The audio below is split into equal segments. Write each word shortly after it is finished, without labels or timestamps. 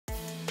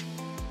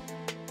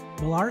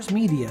Millar's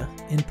Media,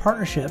 in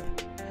partnership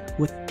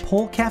with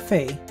Pull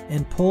Cafe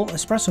and Pull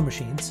Espresso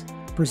Machines,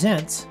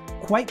 presents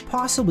quite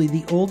possibly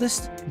the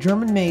oldest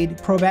German-made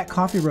Probat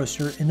coffee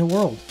roaster in the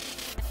world.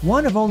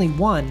 One of only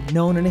one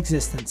known in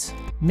existence,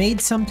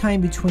 made sometime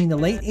between the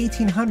late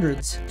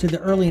 1800s to the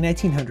early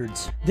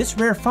 1900s. This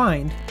rare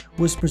find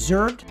was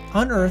preserved,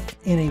 unearthed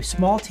in a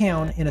small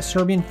town in a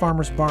Serbian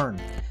farmer's barn.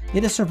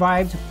 It has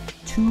survived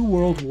 2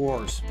 world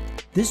wars.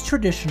 This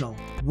traditional,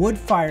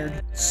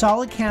 wood-fired,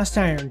 solid cast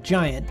iron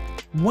giant,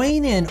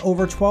 weighing in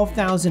over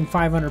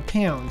 12,500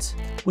 pounds,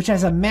 which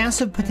has a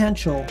massive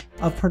potential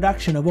of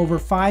production of over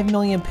 5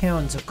 million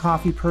pounds of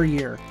coffee per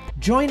year.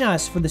 Join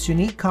us for this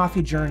unique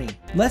coffee journey.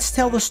 Let's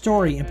tell the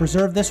story and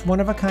preserve this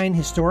one-of-a-kind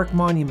historic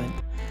monument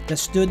that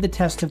stood the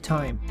test of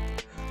time.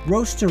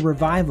 Roaster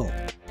Revival,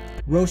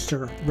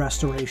 Roaster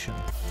Restoration.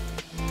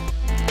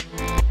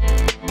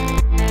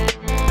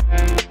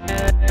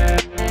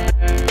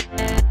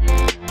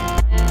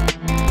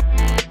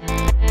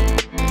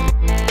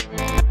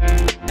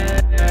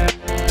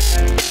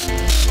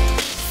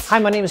 Hi,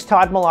 my name is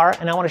Todd Millar,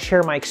 and I want to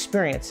share my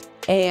experience.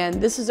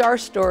 And this is our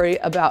story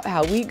about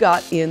how we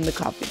got in the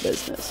coffee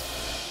business.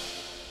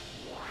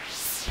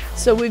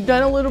 So we've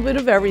done a little bit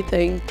of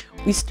everything.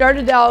 We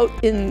started out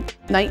in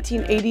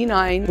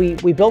 1989.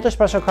 We built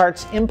espresso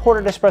carts,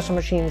 imported espresso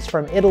machines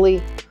from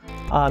Italy,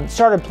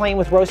 started playing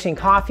with roasting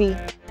coffee,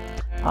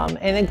 and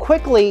then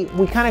quickly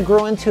we kind of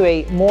grew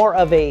into more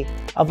of a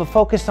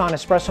focus on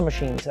espresso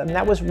machines, and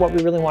that was what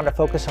we really wanted to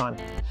focus on.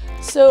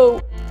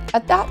 So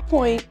at that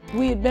point,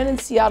 we had been in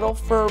Seattle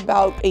for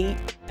about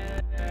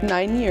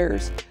 8-9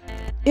 years.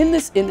 In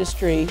this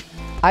industry,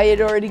 I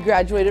had already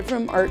graduated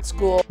from art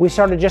school. We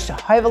started just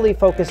heavily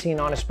focusing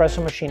on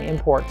espresso machine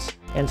imports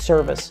and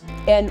service.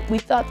 And we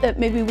thought that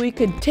maybe we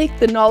could take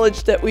the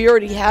knowledge that we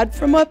already had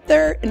from up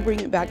there and bring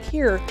it back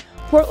here.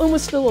 Portland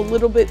was still a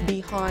little bit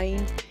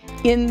behind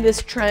in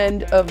this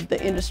trend of the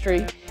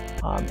industry.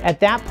 At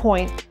that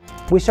point,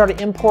 we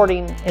started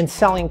importing and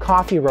selling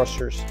coffee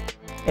roasters.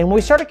 And when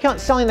we started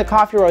selling the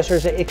coffee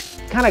roasters, it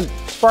kind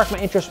of sparked my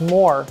interest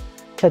more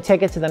to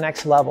take it to the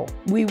next level.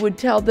 We would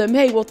tell them,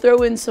 hey, we'll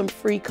throw in some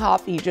free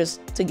coffee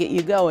just to get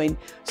you going.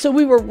 So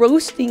we were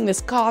roasting this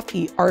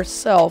coffee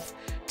ourselves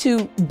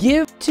to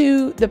give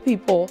to the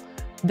people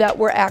that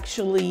were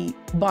actually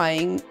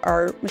buying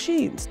our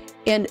machines.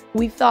 And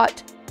we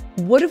thought,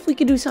 what if we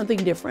could do something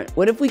different?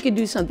 What if we could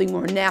do something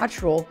more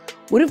natural?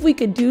 What if we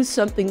could do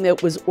something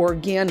that was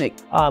organic?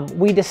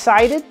 We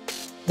decided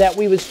that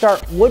we would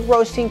start wood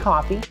roasting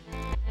coffee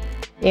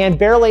and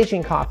barrel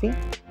aging coffee.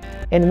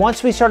 And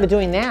once we started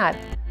doing that,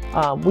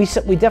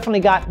 we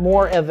definitely got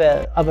more of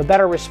a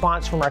better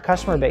response from our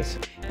customer base.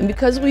 And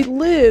because we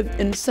live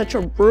in such a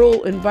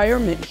rural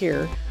environment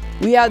here,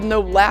 we had no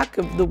lack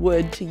of the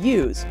wood to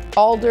use.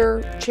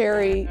 Alder,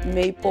 cherry,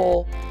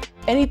 maple,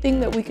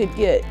 anything that we could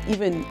get,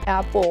 even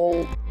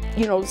apple,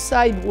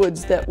 side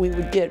woods that we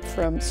would get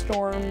from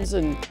storms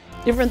and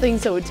different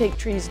things that would take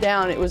trees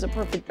down. It was a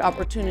perfect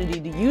opportunity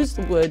to use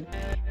the wood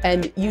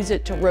and use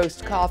it to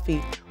roast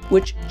coffee,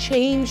 which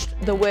changed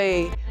the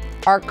way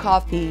our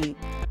coffee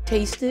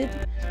tasted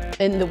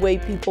and the way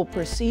people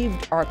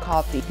perceived our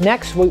coffee.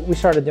 Next, what we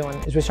started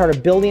doing is we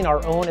started building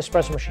our own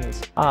espresso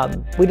machines.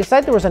 We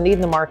decided there was a need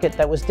in the market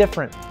that was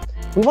different.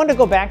 We wanted to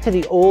go back to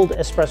the old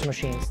espresso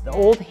machines, the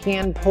old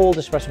hand-pulled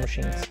espresso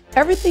machines.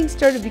 Everything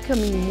started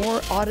becoming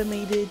more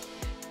automated.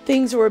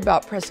 Things were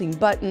about pressing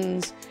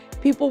buttons.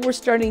 People were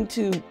starting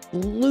to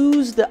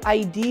lose the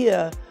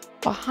idea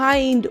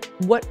behind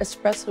what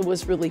espresso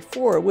was really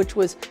for, which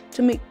was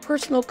to make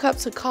personal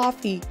cups of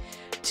coffee,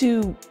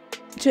 to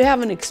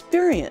have an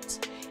experience.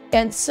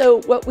 And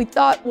so what we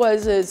thought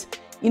is,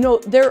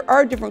 there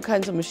are different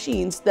kinds of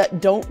machines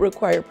that don't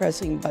require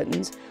pressing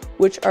buttons,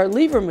 which are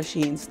lever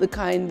machines, the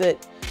kind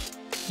that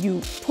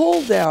you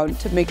pull down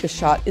to make a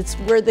shot. It's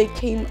where they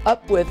came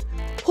up with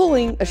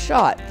pulling a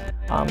shot.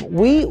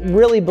 We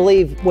really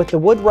believe with the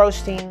wood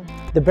roasting,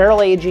 the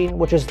barrel aging,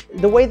 which is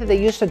the way that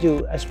they used to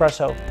do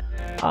espresso,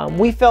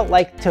 we felt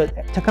like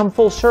to come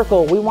full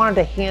circle, we wanted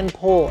to hand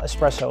pull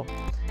espresso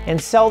and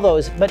sell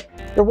those, but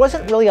there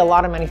wasn't really a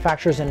lot of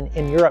manufacturers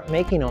in Europe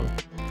making them.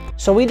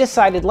 So we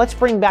decided, let's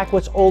bring back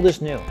what's old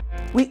is new.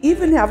 We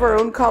even have our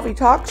own coffee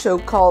talk show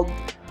called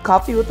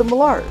Coffee with the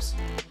Millars,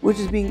 which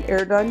is being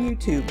aired on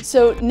YouTube.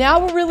 So now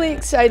we're really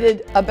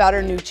excited about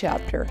our new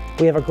chapter.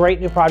 We have a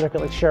great new project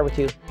we'd like to share with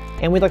you,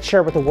 and we'd like to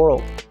share it with the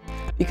world.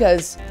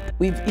 Because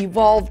we've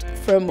evolved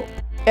from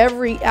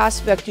every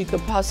aspect you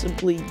could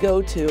possibly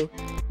go to.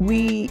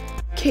 We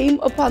came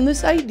upon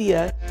this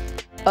idea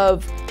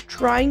of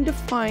trying to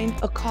find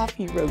a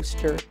coffee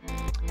roaster.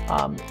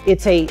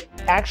 It's a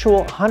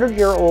actual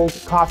 100-year-old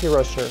coffee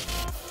roaster.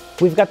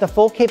 We've got the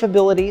full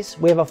capabilities.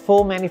 We have a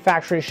full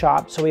manufacturing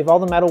shop. So we have all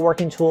the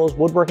metalworking tools,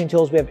 woodworking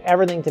tools. We have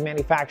everything to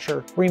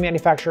manufacture,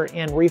 remanufacture,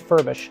 and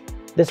refurbish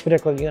this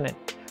particular unit.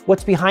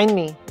 What's behind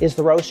me is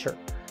the roaster.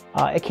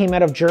 It came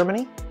out of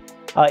Germany.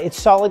 It's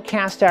solid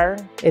cast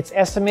iron. It's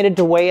estimated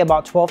to weigh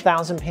about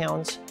 12,000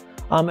 pounds.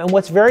 And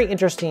what's very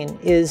interesting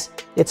is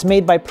it's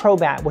made by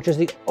Probat, which is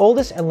the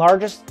oldest and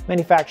largest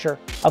manufacturer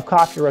of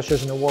coffee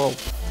roasters in the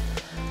world.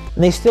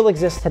 And they still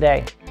exist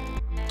today.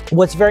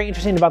 What's very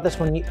interesting about this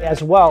one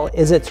as well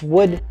is it's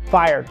wood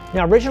fired.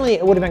 Now originally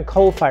it would have been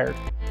coal fired,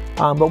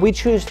 but we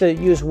choose to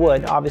use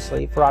wood,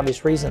 obviously, for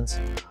obvious reasons.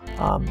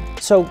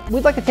 So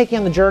we'd like to take you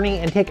on the journey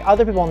and take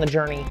other people on the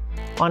journey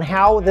on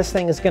how this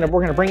thing is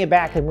we're gonna bring it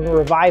back and we're gonna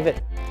revive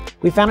it.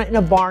 We found it in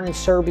a barn in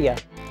Serbia.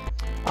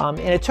 And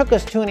it took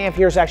us 2.5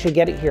 years to actually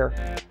get it here.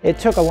 It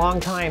took a long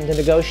time to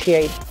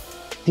negotiate,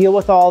 deal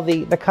with all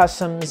the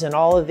customs and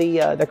all of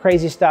the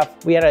crazy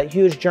stuff. We had a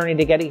huge journey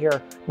to get it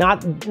here.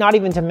 Not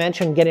even to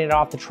mention getting it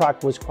off the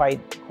truck was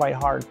quite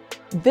hard.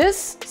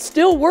 This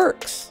still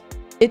works.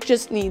 It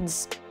just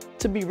needs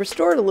to be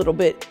restored a little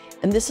bit.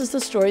 And this is the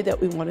story that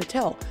we want to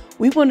tell.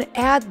 We want to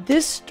add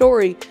this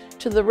story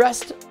to the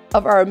rest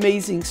of our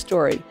amazing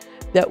story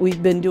that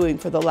we've been doing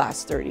for the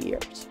last 30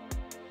 years.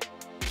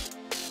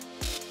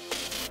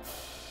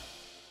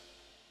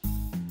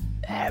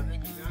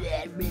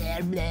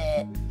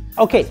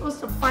 Okay. You're supposed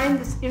to find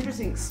this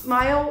interesting.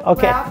 Smile,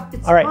 okay. laugh,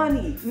 it's all right.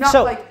 funny. Not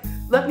so, like,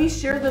 let me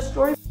share the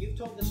story. You've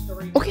told the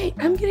story. Okay,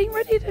 I'm getting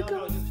ready to go.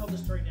 No, you've told the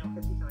story now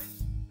 50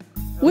 times.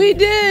 We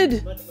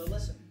did. But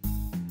listen.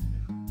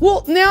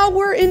 Well, now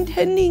we're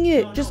intending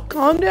it. No, just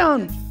calm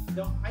down.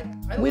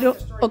 I We don't.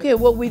 Okay,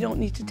 well, we don't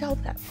need to tell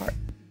that part.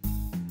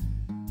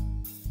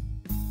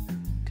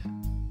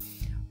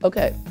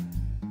 Okay.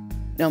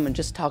 Now I'm gonna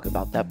just talk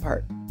about that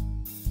part.